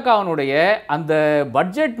 பாஜகவினுடைய அந்த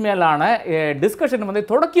பட்ஜெட் மேலான டிஸ்கஷன் வந்து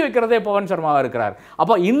தொடக்கி வைக்கிறதே பவன் சர்மாவாக இருக்கிறார்.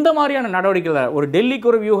 அப்போ இந்த மாதிரியான நடவடிக்கைகள், ஒரு டெல்லிக்கு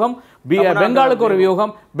ஒரு வியூகம், பெங்காலுக்கு ஒரு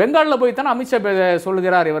வியூகம். பெங்காலில் போய் தானே அமித்ஷா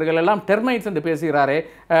சொல்லுகிறார், இவர்கள் எல்லாம் டெர்மைட்ஸ் என்று பேசுகிறாரே,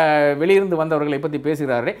 வெளியிருந்து வந்தவர்களை பற்றி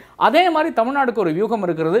பேசுகிறாரே. அதே மாதிரி தமிழ்நாடுக்கு ஒரு வியூகம்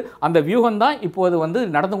இருக்கிறது. அந்த வியூகம் தான் இப்போது வந்து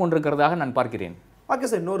நடந்து கொண்டிருக்கிறதாக நான் பார்க்கிறேன். ஓகே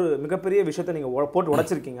சார், இன்னொரு மிகப்பெரிய விஷயத்தை நீங்கள் போட்டு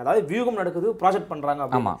உடைச்சிருக்கீங்க. அதாவது வியூகம் நடக்குது, ப்ராஜெக்ட் பண்ணுறாங்க.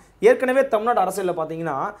 ஆமாம், ஏற்கனவே தமிழ்நாடு அரசியலில்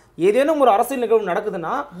பார்த்தீங்கன்னா ஏதேனும் ஒரு அரசியல் நிகழ்வு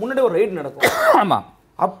நடக்குதுன்னா முன்னாடி ஒரு ரைடு நடக்கும். ஆமாம்,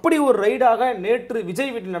 அப்படி ஒரு ரைடாக நேற்று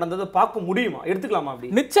விஜய் வீட்டில் நடந்ததை பார்க்க முடியுமா, எடுத்துக்கலாமா?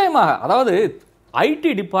 அப்படி நிச்சயமாக. அதாவது ஐடி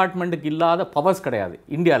டிபார்ட்மெண்ட்டுக்கு இல்லாத பவர்ஸ் கிடையாது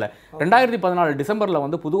இந்தியாவில். 2014 டிசம்பரில்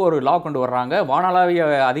வந்து புது ஒரு லா கொண்டு வர்றாங்க. வானளாவிய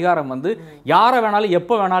அதிகாரம் வந்து யாரை வேணாலும்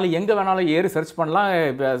எப்போ வேணாலும் எங்கே வேணாலும் ஏறி சர்ச் பண்ணலாம்.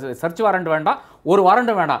 சர்ச் வாரண்ட் வேண்டாம், ஒரு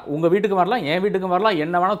வாரண்ட்டும் வேண்டாம். உங்கள் வீட்டுக்கு வரலாம், என் வீட்டுக்கு வரலாம்,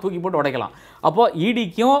 என்ன வேணால் தூக்கி போட்டு உடைக்கலாம். அப்போது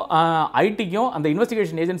இடிக்கும் ஐடிக்கும் அந்த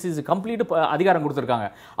இன்வெஸ்டிகேஷன் ஏஜென்சிஸ் கம்ப்ளீட் அதிகாரம் கொடுத்துருக்காங்க.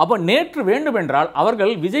 அப்போ நேற்று வேண்டுமென்றால்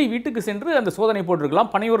அவர்கள் விஜய் வீட்டுக்கு சென்று அந்த சோதனை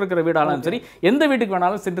போட்டிருக்கலாம். பணியூர் இருக்கிற வீடாலும் சரி, எந்த வீட்டுக்கு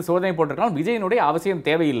வேணாலும் சென்று சோதனை போட்டிருக்கலாம். விஜயனுடைய அவசியம்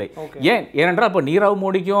தேவையில்லை. ஏனென்றால் இப்போ நீரவ்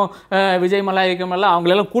மோடிக்கும் விஜய் மலாய்க்கும் எல்லாம்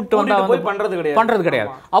அவங்களெல்லாம் கூட்டு வந்தால் பண்ணுறது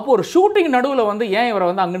கிடையாது. அப்போ ஒரு ஷூட்டிங் நடுவில் வந்து ஏன் இவரை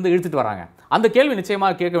வந்து அங்கிருந்து இழுத்துட்டு வராங்க? அந்த கேள்வி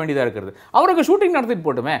நிச்சயமாக கேட்க வேண்டியதாக இருக்கிறது. அவருக்கு ஷூட்டிங் நடத்திட்டு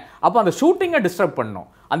போட்டுமே, அப்போ அந்த ஷூட்டிங்கை டிஸ்டர்ப் பண்ணணும்.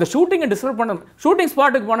 அந்த ஷூட்டிங்கை டிஸ்டர்ப் பண்ண ஷூட்டிங்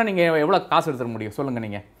ஸ்பாட்டுக்கு போனால் நீங்கள் எவ்வளோ காசு எடுத்துட முடியும் சொல்லுங்கள்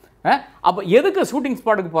நீங்கள்? அப்போ எதுக்கு ஷூட்டிங்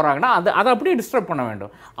ஸ்பாட்டுக்கு போகிறாங்கன்னா அதை அப்படியே டிஸ்டர்ப் பண்ண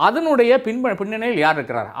வேண்டும். அதனுடைய பின்னணியில் யார்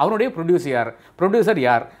இருக்கிறார்? அவனுடைய ப்ரொடியூசர்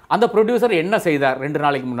யார்? அந்த ப்ரொடியூசர் என்ன செய்தார் 2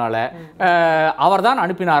 நாளைக்கு முன்னால்? அவர் தான்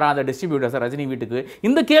அனுப்பினாரா அந்த டிஸ்ட்ரிபியூட்டர்ஸ் ரஜினி வீட்டுக்கு?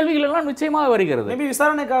 இந்த கேள்விகள் எல்லாம் நிச்சயமாக வருகிறது.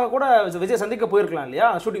 விசாரணைக்காக கூட விஜய் சந்திக்க போயிருக்கலாம் இல்லையா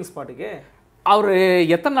ஷூட்டிங் ஸ்பாட்டுக்கு? அவர்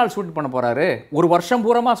எத்தனை நாள் ஷூட் பண்ண போகிறாரு? ஒரு வருஷம்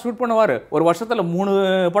பூரமாக ஷூட் பண்ணுவார். ஒரு வருஷத்தில் 3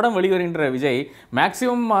 படம் வெளிவருகின்ற விஜய்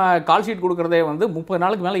மேக்ஸிமம் கால் ஷீட் கொடுக்குறதே வந்து 30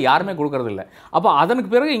 நாளுக்கு மேலே யாருமே கொடுக்கறதில்ல. அப்போ அதற்கு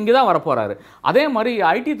பிறகு இங்கே தான் வரப்போகிறாரு. அதே மாதிரி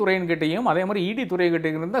ஐடி துறையின்கிட்டையும் அதே மாதிரி இடி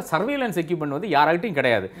துறைகிட்டையும் இருந்த சர்வேலன்ஸ் எக்யூப்மெண்ட் வந்து யார்கிட்டையும்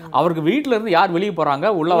கிடையாது. அவருக்கு வீட்டில் இருந்து யார் வெளியே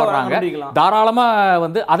போகிறாங்க உள்ளே வர்றாங்க தாராளமாக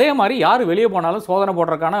வந்து. அதே மாதிரி யார் வெளியே போனாலும் சோதனை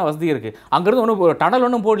போடுறதுக்கான வசதி இருக்குது. அங்கேருந்து ஒன்றும் டனல்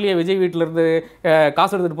ஒன்றும் போடலையே, விஜய் வீட்டிலேருந்து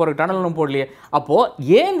காசு எடுத்துகிட்டு போகிறதுக்கு டனல் ஒன்றும் போடலையே. அப்போது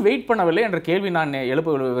ஏன் வெயிட் பண்ணவில்லை என்ற கேள்வி நான்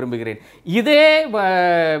எழுப்ப விரும்புகிறேன். இதே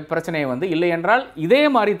பிரச்சனையை வந்து இல்லை என்றால் இதே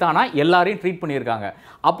மாதிரி தானா எல்லாரையும் ட்ரீட் பண்ணியிருக்காங்க.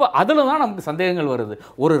 அப்போ அதில் தான் நமக்கு சந்தேகங்கள் வருது.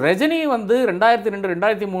 ஒரு ரஜினி வந்து 2002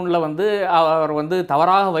 2003 வந்து அவர் வந்து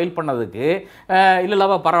தவறாக வயல் பண்ணதுக்கு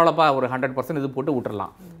இல்லைல்லவா பரவாயில்லப்பா ஒரு 100% இது போட்டு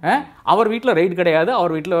விட்டுறலாம். அவர் வீட்டில் ரைட் கிடையாது,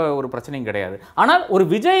 அவர் வீட்டில் ஒரு பிரச்சனையும் கிடையாது. ஆனால் ஒரு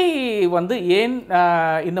விஜய் வந்து ஏன்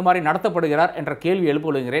இந்த மாதிரி நடத்தப்படுகிறார் என்ற கேள்வி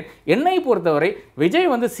எழுப்புகிறேன். என்னை பொறுத்தவரை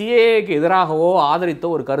விஜய் வந்து சிஏஏக்கு எதிராகவோ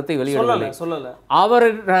ஆதரித்தோ ஒரு கருத்தை வெளியிடவில்லை. அவர்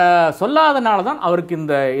சொல்லாதனால தான் அவருக்கு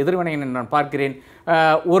இந்த எதிர்வினை நான் பார்க்கிறேன்.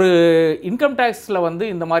 ஒரு இன்கம் டேக்ஸில் வந்து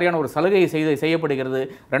இந்த மாதிரியான ஒரு சலுகை செய்யப்படுகிறது.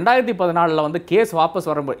 2014 வந்து கேஸ் வாபஸ்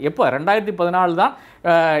வரும்போது எப்போ 2014 தான்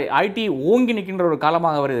ஐடி ஓங்கி நிற்கின்ற ஒரு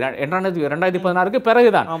காலமாக வருது. 2016க்கு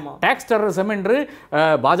பிறகுதான் டாக்ஸ் டெரரிசம் என்று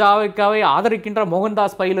பாஜகவை ஆதரிக்கின்ற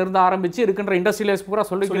மோகன்தாஸ் பையிலிருந்து ஆரம்பித்து இருக்கின்ற இண்டஸ்ட்ரியலிஸ்ட் பூரா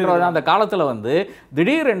சொல்லிக்கின்ற அந்த காலத்தில் வந்து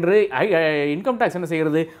திடீரென்று இன்கம் டேக்ஸ் என்ன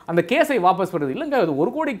செய்கிறது, அந்த கேஸை வாபஸ் வருது. இல்லைங்க, அது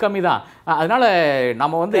 1 கோடி கம்மி தான். அதனால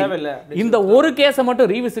நம்ம வந்து இந்த ஒரு கேஸை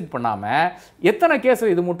மட்டும் ரீவிசிட் பண்ணாமல் எத்தனை கேஸ்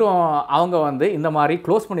இது மட்டும் அவங்க வந்து இந்த மாதிரி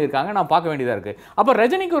க்ளோஸ் பண்ணியிருக்காங்க, நான் பார்க்க வேண்டியதாக இருக்குது. அப்போ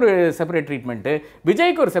ரஜினிக்கு ஒரு செப்பரேட் ட்ரீட்மெண்ட்டு,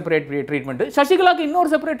 விஜய்க்கு ஒரு செப்பரேட் ட்ரீட்மெண்ட்டு, சசிகலாவுக்கு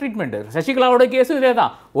இன்னொரு செப்பரேட் ட்ரீட்மெண்ட்டு. சசிகலாவோட கேஸும் இதே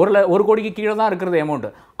தான், 1 கோடிக்கு கீழே தான் இருக்கிறது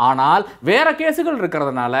அமௌண்ட்டு. ஆனால் வேற கேஸுகள்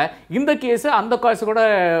இருக்கிறதுனால இந்த கேஸு அந்த கேஸு கூட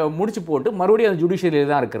முடிச்சு போட்டு மறுபடியும் அது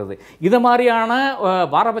ஜுடிஷியலில் தான் இருக்கிறது. இது மாதிரியான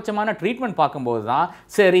பாரபட்சமான ட்ரீட்மெண்ட் பார்க்கும்போது தான்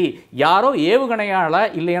சரி, யாரோ ஏவுகணையால்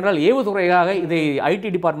இல்லை என்றால் ஏவுதுறையாக இதை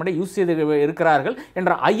ஐடி டிபார்ட்மெண்ட்டை யூஸ் செய்து இருக்கிறார்கள்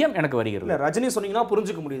என்ற ஐயம் எனக்கு வருகிறது. ரஜினி சொன்னீங்கன்னா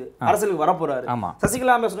புரிஞ்சுக்க முடியுது, அரசியலுக்கு வரப்போறாரு. ஆமா,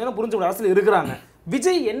 சசிகலா சொன்னீங்கன்னா புரிஞ்சுக்க அரசியல் இருக்கிறாங்க.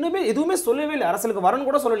 விஜய் எதுவுமே சொல்லவே இல்லை, அரசியலுக்கு வரணும்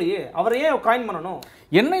கூட சொல்லலையே, அவரை ஏன் காயின் பண்ணணும்?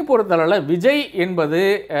 என்னை பொறுத்தளவில் விஜய் என்பது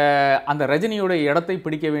அந்த ரஜினியோட இடத்தை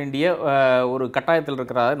பிடிக்க வேண்டிய ஒரு கட்டாயத்தில்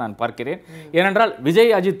இருக்கிறதாக நான் பார்க்கிறேன். ஏனென்றால்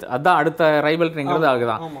விஜய் அஜித் அதான் அடுத்த ரைவல்ரிங்கிறது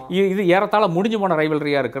அதுதான். இது ஏறத்தாழ முடிஞ்சு போன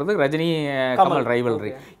ரைவல்ரியாக இருக்கிறது ரஜினி கமல்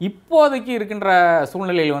ரைவல்ரி. இப்போதைக்கு இருக்கின்ற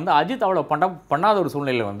சூழ்நிலையில் வந்து அஜித் அவ்வளோ பண்ணாத ஒரு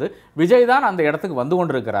சூழ்நிலையில் வந்து விஜய் தான் அந்த இடத்துக்கு வந்து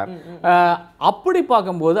கொண்டிருக்கிறார். அப்படி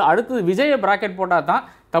பார்க்கும்போது அடுத்தது விஜயை பிராக்கெட் போட்டால் தான்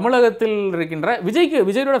தமிழகத்தில் இருக்கின்ற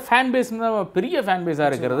விஜயோட ஃபேன் பேஸ் பெரிய ஃபேன் பேஸாக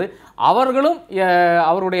இருக்கிறது. அவர்களும்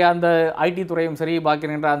அவருடைய அந்த ஐடி துறையும் சரி, பாக்கி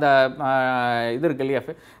இருக்கின்ற அந்த இது இருக்கு இல்லையா,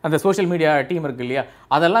 அந்த சோஷியல் மீடியா டீம் இருக்கு இல்லையா,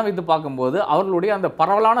 அதெல்லாம் வைத்து பார்க்கும்போது அவர்களுடைய அந்த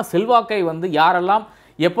பரவலான செல்வாக்கை வந்து யாரெல்லாம்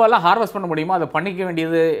எப்போல்லாம் ஹார்வெஸ்ட் பண்ண முடியுமோ அதை பண்ணிக்க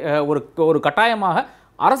வேண்டியது ஒரு கட்டாயமாக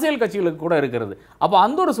அரசியல் கட்சிகளுக்கு கூட இருக்கிறது. அப்போ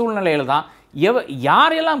அந்த ஒரு சூழ்நிலையில் தான்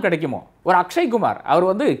யாரெல்லாம் கிடைக்குமோ, ஒரு அக்ஷய்குமார் அவர்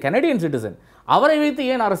வந்து கனடியன் சிட்டிசன், அவரை வைத்து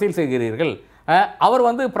ஏன் அரசியல் செய்கிறீர்கள்? அவர்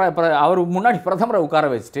வந்து அவர் முன்னாடி பிரதமரை உட்கார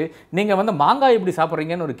வச்சுட்டு நீங்கள் வந்து மாங்காய் எப்படி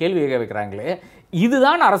சாப்பிட்றீங்கன்னு ஒரு கேள்வி வைக்கிறாங்களே,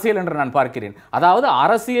 இதுதான் அரசியல் என்று நான் பார்க்கிறேன். அதாவது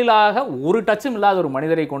அரசியலாக ஒரு டச்சும் இல்லாத ஒரு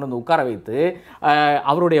மனிதரை கொண்டு வந்து உட்கார வைத்து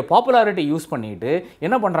அவருடைய பாப்புலாரிட்டி யூஸ் பண்ணிட்டு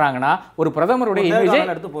என்ன பண்ணுறாங்கன்னா ஒரு பிரதமருடைய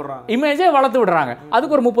இமேஜே வளர்த்து விடுறாங்க.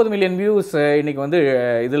 அதுக்கு ஒரு 30 மில்லியன் வியூஸ் இன்னைக்கு வந்து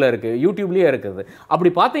இதில் இருக்குது, யூடியூப்லேயே இருக்குது.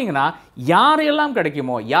 அப்படி பார்த்தீங்கன்னா யாரையெல்லாம்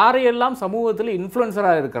கிடைக்குமோ, யாரையெல்லாம் சமூகத்தில்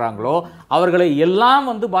இன்ஃப்ளூயன்சராக இருக்கிறாங்களோ அவர்களை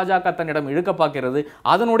எல்லாம் வந்து பாஜக தன்னிடம் இழுக்க பார்க்கிறது.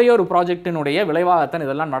 அதனுடைய ஒரு ப்ராஜெக்டினுடைய விளைவாகத்தான்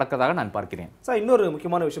இதெல்லாம் நடக்கிறதாக நான் பார்க்கிறேன். சார், இன்னொரு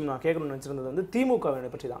முக்கியமான விஷயம் நான் கேட்கணும்னு நினைச்சிருந்தது வந்து திமுக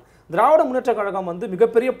பற்றி தான். திராவிட முன்னேற்ற கழகம் வந்து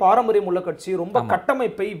மிகப்பெரிய பாரம்பரியம் உள்ள கட்சி, ரொம்ப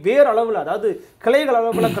கட்டமைப்பை வேறு அளவில், அதாவது கிளைகள்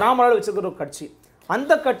அளவில், கிராம அளவில் வச்சிருக்கிற ஒரு கட்சி.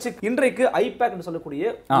 அந்த கட்சிக்கு இன்றைக்கு ஐபேக்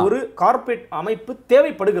சொல்லக்கூடிய ஒரு கார்ப்பரேட் அமைப்பு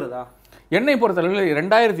தேவைப்படுகிறதா? என்னை பொறுத்தளவில்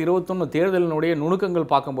 2021 தேர்தலினுடைய நுணுக்கங்கள்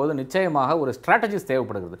பார்க்கும்போது நிச்சயமாக ஒரு ஸ்ட்ராட்டஜிஸ்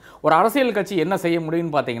தேவைப்படுகிறது. ஒரு அரசியல் கட்சி என்ன செய்ய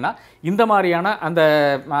முடியும்னு பார்த்தீங்கன்னா இந்த மாதிரியான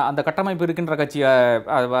அந்த கட்டமைப்பு இருக்கின்ற கட்சி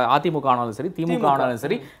அதிமுக ஆனாலும் சரி, திமுக ஆனாலும்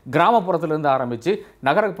சரி, கிராமப்புறத்திலிருந்து ஆரம்பித்து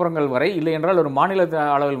நகரப்புறங்கள் வரை, இல்லை என்றால் ஒரு மாநில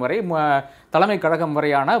அளவில் வரை, தலைமை கழகம்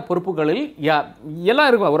வரையான பொறுப்புகளில் எல்லாம்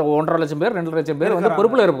இருக்கும். ஒரு 1.5 லட்சம் பேர் 2 லட்சம் பேர் வந்து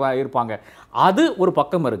பொறுப்பில் இருப்பாங்க. அது ஒரு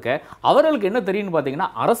பக்கம் இருக்க, அவர்களுக்கு என்ன தெரியும்னு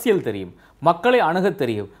பார்த்தீங்கன்னா அரசியல் தெரியும், மக்களை அணுக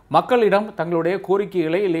தெரியும், மக்களிடம் தங்களுடைய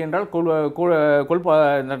கோரிக்கைகளை இல்லை என்றால்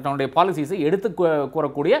தன்னுடைய பாலிசிஸை எடுத்து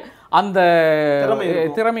கூறக்கூடிய அந்த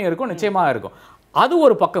திறமை இருக்கும், நிச்சயமாக இருக்கும். அது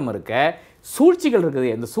ஒரு பக்கம் இருக்க, சூழ்ச்சிகள் இருக்குது.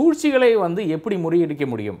 இந்த சூழ்ச்சிகளை வந்து எப்படி முறியடிக்க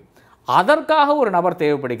முடியும், அதற்காக ஒரு நபர்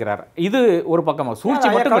தேவைப்படுகிறார். இது ஒரு பக்கமாக சூழ்ச்சி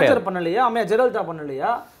மட்டும் கிடையாது. பண்ணலையா, அம்மையா ஜெயலலிதா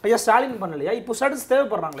பண்ணலையா, ஐயா ஸ்டாலின் பண்ணலையா, இப்போ ஸ்டேட்டஸ்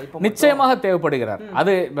தேவைப்படுறாங்களா? இப்போ நிச்சயமாக தேவைப்படுகிறார்.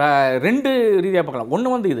 அது 2 ரீதியாக பார்க்கலாம்.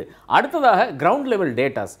 ஒன்று வந்து இது, அடுத்ததாக கிரவுண்ட் லெவல்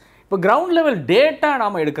டேட்டாஸ். இப்போ கிரவுண்ட் லெவல் டேட்டா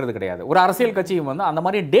நாம் எடுக்கிறது கிடையாது. ஒரு அரசியல் கட்சியும் வந்து அந்த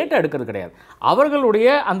மாதிரி டேட்டா எடுக்கிறது கிடையாது. அவர்களுடைய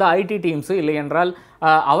அந்த ஐடி டீம்ஸு இல்லை என்றால்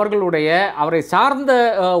அவரை சார்ந்த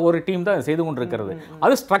ஒரு டீம் தான் செய்து கொண்டிருக்கிறது.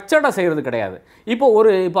 அது ஸ்ட்ரக்சர்டாக செய்கிறது கிடையாது.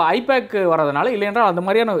 இப்போ ஐபேக் வரதுனால இல்லை என்றால் அந்த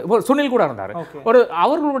மாதிரியான சுனில் கூட இருந்தார்.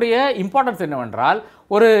 அவர்களுடைய இம்பார்ட்டன்ஸ் என்னவென்றால்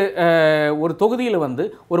ஒரு தொகுதியில் வந்து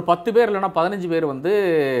ஒரு 10 பேர் இல்லைன்னா 15 பேர் வந்து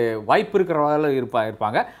வாய்ப்பு இருக்கிறவர்கள்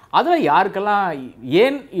இருப்பாங்க. அதில் யாருக்கெல்லாம்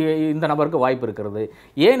ஏன் இந்த நபருக்கு வாய்ப்பு இருக்கிறது,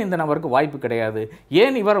 ஏன் இந்த நபருக்கு வாய்ப்பு கிடையாது,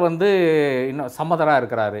 ஏன் இவர் வந்து இன்னும் சம்மதராக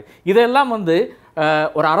இருக்கிறாரு, இதெல்லாம் வந்து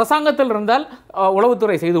ஒரு அரசாங்கத்தில் இருந்தால்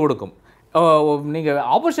உளவுத்துறை செய்து கொடுக்கும். நீங்கள்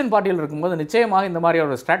ஆப்போசிஷன் பார்ட்டியில் இருக்கும்போது நிச்சயமாக இந்த மாதிரி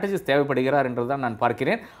ஒரு ஸ்ட்ராட்டஜிஸ் தேவைப்படுகிறார் என்று தான் நான்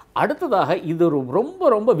பார்க்கிறேன். அடுத்ததாக இது ஒரு ரொம்ப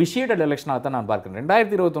ரொம்ப விஷேட்டட் எலெக்ஷனாக தான் நான் பார்க்கிறேன்.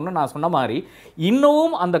 2021 நான் சொன்ன மாதிரி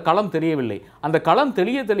இன்னமும் அந்த களம் தெரியவில்லை. அந்த களம்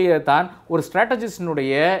தெளியத்தான் ஒரு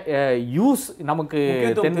ஸ்ட்ராட்டஜிஸ்டினுடைய யூஸ் நமக்கு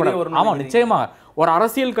தென்படும். ஆமாம், நிச்சயமாக ஒரு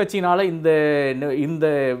அரசியல் கட்சியினால் இந்த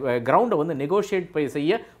கிரவுண்டை வந்து நெகோஷியேட்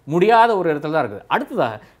செய்ய முடியாத ஒரு இடத்துல தான் இருக்குது.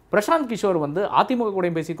 அடுத்ததாக பிரசாந்த் கிஷோர் வந்து அதிமுக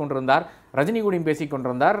கூடயும் பேசிக் கொண்டிருந்தார், ரஜினி கூடயும் பேசிக்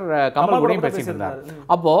கொண்டிருந்தார், கமல் கூடயும் பேசிட்டு இருந்தார்.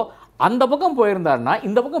 அப்போ அந்த பக்கம் போயிருந்தார்னா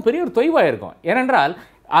இந்த பக்கம் பெரிய ஒரு தொய்வாக இருக்கும். ஏனென்றால்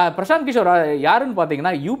பிரசாந்த் கிஷோர் யாருன்னு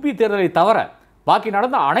பார்த்தீங்கன்னா யூபி தேர்தலை தவிர பாக்கி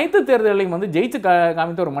நடந்த அனைத்து தேர்தலையும் வந்து ஜெயிச்சு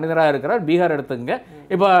காமித்த ஒரு மனிதராக இருக்கிறார். பீகார் எடுத்துங்க,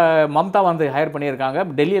 இப்போ மம்தா வந்து ஹையர் பண்ணியிருக்காங்க.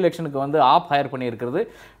 டெல்லி எலெக்ஷனுக்கு வந்து ஆப் ஹையர் பண்ணியிருக்கிறது.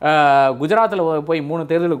 குஜராத்தில் போய் 3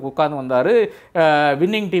 தேர்தலுக்கு உட்கார்ந்து வந்தார்.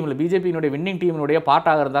 வின்னிங் டீமில், பிஜேபியினுடைய வின்னிங் டீமினுடைய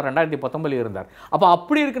பார்ட்டாக இருந்தார். 2019 இருந்தார். அப்போ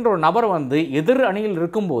அப்படி இருக்கின்ற ஒரு நபர் வந்து எதிர் அணியில்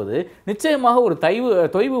இருக்கும்போது நிச்சயமாக ஒரு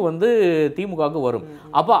தொய்வு வந்து திமுகவுக்கு வரும்.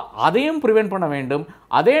 அப்போ அதையும் ப்ரிவென்ட் பண்ண வேண்டும்.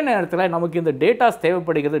 அதே நேரத்தில் நமக்கு இந்த டேட்டாஸ்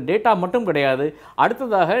தேவைப்படுகிறது. டேட்டா மட்டும் கிடையாது,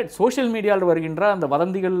 அடுத்ததாக சோஷியல் மீடியாவில் வருகின்ற அந்த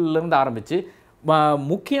வதந்திகளிலிருந்து ஆரம்பித்து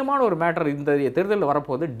முக்கியமான ஒரு மேட்டர் இந்த தேர்தலில்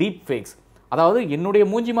வரப்போகுது டீப் ஃபேக்ஸ். அதாவது என்னுடைய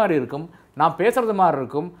மூஞ்சி மாதிரி இருக்கும், நான் பேசுறது மாதிரி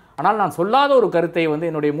இருக்கும், ஆனால் நான் சொல்லாத ஒரு கருத்தை வந்து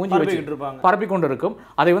என்னுடைய மூஞ்சி வச்சு பரப்பிக்கொண்டு இருக்கும்.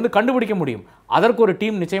 அதை வந்து கண்டுபிடிக்க முடியும். அதற்கு ஒரு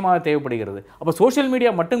டீம் நிச்சயமாக தேவைப்படுகிறது. அப்போ சோஷியல்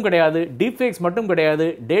மீடியா மட்டும் கிடையாது, டீப் ஃபேக்ஸ் மட்டும் கிடையாது,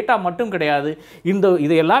 டேட்டா மட்டும் கிடையாது,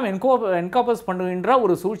 இதையெல்லாம் என்காம்பஸ் பண்ணுகின்ற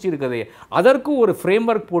ஒரு சூழ்ச்சி இருக்குது. அதற்கு ஒரு ஃப்ரேம்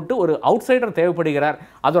ஒர்க் போட்டு ஒரு அவுட் சைடர் தேவைப்படுகிறார்.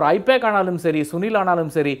 அது ஒரு ஐபேக் ஆனாலும் சரி, சுனில்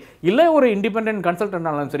ஆனாலும் சரி, இல்லை ஒரு இண்டிபெண்டன்ட் கன்சல்டன்ட்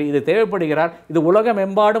ஆனாலும் சரி, இது தேவைப்படுகிறார். இது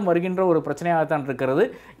உலகமெம்பாடும் வருகின்ற ஒரு பிரச்சனையாகத்தான் இருக்கிறது.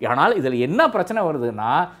 ஆனால் இதில் என்ன பிரச்சனை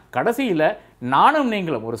வருதுன்னா, கடைசியில் நானும்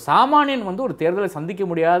நீங்களும் ஒரு சாமானியன் வந்து ஒரு தேர்தலை சந்திக்க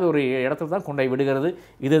முடியாத ஒரு இடத்துல தான் கொண்டு விடுகிறது.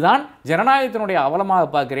 இதுதான் ஜனநாயகத்தினுடைய அவலமாக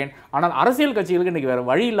பார்க்கிறேன். ஆனால் அரசியல் கட்சிகளுக்கு இன்றைக்கி வேறு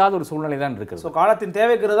வழி இல்லாத ஒரு சூழ்நிலை தான் இருக்குது. ஸோ காலத்தின்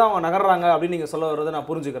தேவைக்கு தான் அவங்க நகர்றாங்க அப்படின்னு நீங்கள் சொல்ல வர்றதை நான்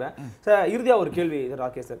புரிஞ்சுக்கிறேன். சார், இறுதியாக ஒரு கேள்வி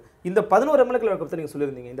ராகேஷ் சார், இந்த 11 எம்எல்ஏக்களை பற்றி நீங்கள்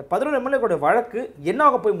சொல்லியிருந்தீங்க. இந்த 11 எம்எல்ஏக்களுடைய வழக்கு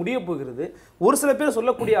என்னாக போய் முடிய போகிறது? ஒரு சில பேர்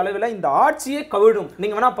சொல்லக்கூடிய அளவில் இந்த ஆட்சியே கவிழும்,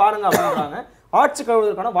 நீங்கள் வேணால் பாருங்க அப்படின்றாங்க. ஆட்சி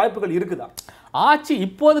கழுவுவதற்கான வாய்ப்புகள் இருக்குதா? ஆட்சி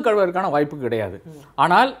இப்போது கழுவதற்கான வாய்ப்பு கிடையாது.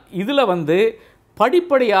 ஆனால் இதில் வந்து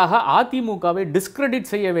படிப்படியாக அதிமுகவை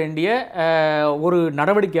டிஸ்கிரெடிட் செய்ய வேண்டிய ஒரு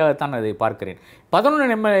நடவடிக்கையாகத்தான் அதை பார்க்கிறேன்.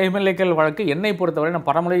 11 எம்எல்ஏக்கள் வழக்கு என்னை பொறுத்தவரை நான்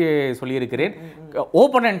பரமலை சொல்லியிருக்கிறேன்.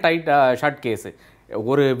 Open and tight short case.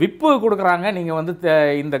 ஒரு விப்பு கொடுக்குறாங்க, நீங்கள் வந்து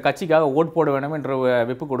இந்த கட்சிக்காக ஓட் போட வேணும் என்ற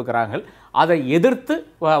விப்பு கொடுக்குறாங்க, அதை எதிர்த்து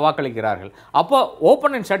வாக்களிக்கிறார்கள். அப்போ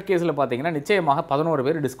ஓப்பன் அண்ட் ஷட் கேஸில் பார்த்தீங்கன்னா நிச்சயமாக 11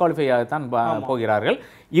 பேர் டிஸ்குவாலிஃபை ஆகத்தான் போகிறார்கள்.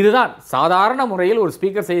 இதுதான் சாதாரண முறையில் ஒரு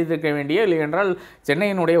ஸ்பீக்கர் செய்திருக்க வேண்டிய, இல்லை என்றால்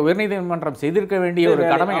சென்னையினுடைய உயர்நீதிமன்றம் செய்திருக்க வேண்டிய ஒரு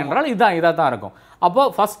கடமை என்றால் இதாக தான் இருக்கும். அப்போ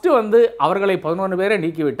ஃபஸ்ட்டு வந்து அவர்களை 11 பேரை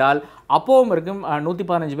நீக்கிவிட்டால் அப்போவும் இருக்கும்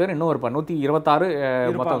 115 பேர், இன்னும் இருப்பார் 126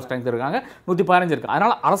 மொத்தம் ஸ்ட்ரென்த் இருக்காங்க, 115 இருக்குது.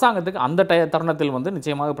 அதனால் அரசாங்கத்துக்கு அந்த தருணத்தில் வந்து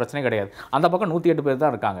நிச்சயமாக பிரச்சனை கிடையாது. அந்த பக்கம் 108 பேர்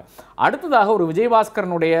தான் இருக்காங்க. அடுத்ததாக ஒரு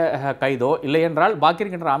விஜயபாஸ்கரனுடைய கைதோ இல்லை என்றால் பாக்கி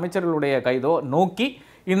இருக்கின்ற அமைச்சர்களுடைய கைதோ நோக்கி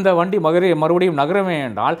இந்த வண்டி மறுபடியும் நகரமே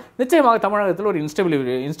என்றால் நிச்சயமாக தமிழகத்தில் ஒரு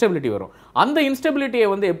இன்ஸ்டெபிலிட்டி வரும். அந்த இன்ஸ்டெபிலிட்டியை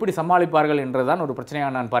வந்து எப்படி சமாளிப்பார்கள் என்றுதான் ஒரு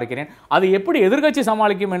பிரச்சனையாக நான் பார்க்கிறேன். அது எப்படி எதிர்க்கட்சி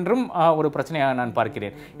சமாளிக்கும் என்றும் ஒரு பிரச்சனையாக நான்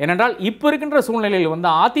பார்க்கிறேன். ஏனென்றால் இப்போ இருக்கின்ற சூழ்நிலையில் வந்து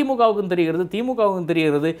அதிமுகவுக்கும் தெரிகிறது, திமுகவுக்கும்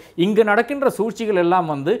தெரிகிறது, இங்கு நடக்கின்ற சூழ்ச்சிகள்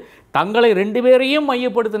எல்லாம் வந்து தங்களை 2 பேரையும்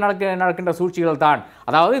மையப்படுத்தி நடக்கின்ற சூழ்ச்சிகள் தான்.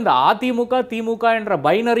 அதாவது இந்த அதிமுக திமுக என்ற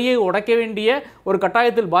பைனரியை உடைக்க வேண்டிய ஒரு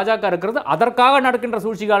கட்டாயத்தில் பாஜக இருக்கிறது. அதற்காக நடக்கின்ற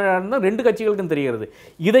சூழ்ச்சிகள் 2 கட்சிகளுக்கும் தெரிகிறது.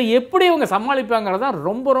 இதை எப்படி அவங்க சமாளிப்பாங்கிறது தான்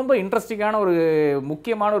ரொம்ப ரொம்ப இன்ட்ரெஸ்டிங்கான ஒரு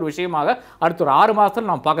முக்கியமான ஒரு விஷயமாக அடுத்த ஒரு 6 மாதத்தில்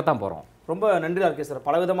நாம் பார்க்கத்தான் போகிறோம். ரொம்ப நன்றி ராகேஷ் சார்.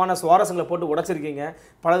 பலவிதமான சுவாரஸ்யங்களை போட்டு உடைச்சிருக்கீங்க,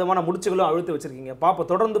 பலவிதமான முடிச்சுகளும் அழுத்து வச்சிருக்கீங்க.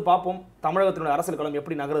 தொடர்ந்து பார்ப்போம் தமிழகத்தினுடைய அரசியல் களம்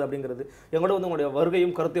எப்படி நகருது அப்படிங்கிறது. எங்களோட வந்து உங்களுடைய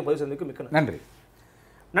வருகையும் கருத்தையும் பதிவு செய்ததுக்கு மிக்க நன்றி.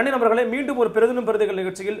 நன்றி நண்பர்களே. மீண்டும் ஒரு பெரிதும் பெரிதுகள்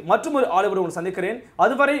நிகழ்ச்சியில் மற்றும் ஒரு ஆளுநர் உங்களை சந்திக்கிறேன்.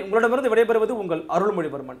 அதுவரை உங்களிடமிருந்து விடைபெறுவது உங்கள்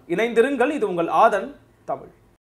அருள்மொழிவர்மன். இணைந்திருங்கள். இது உங்கள் ஆதன் தமிழ்.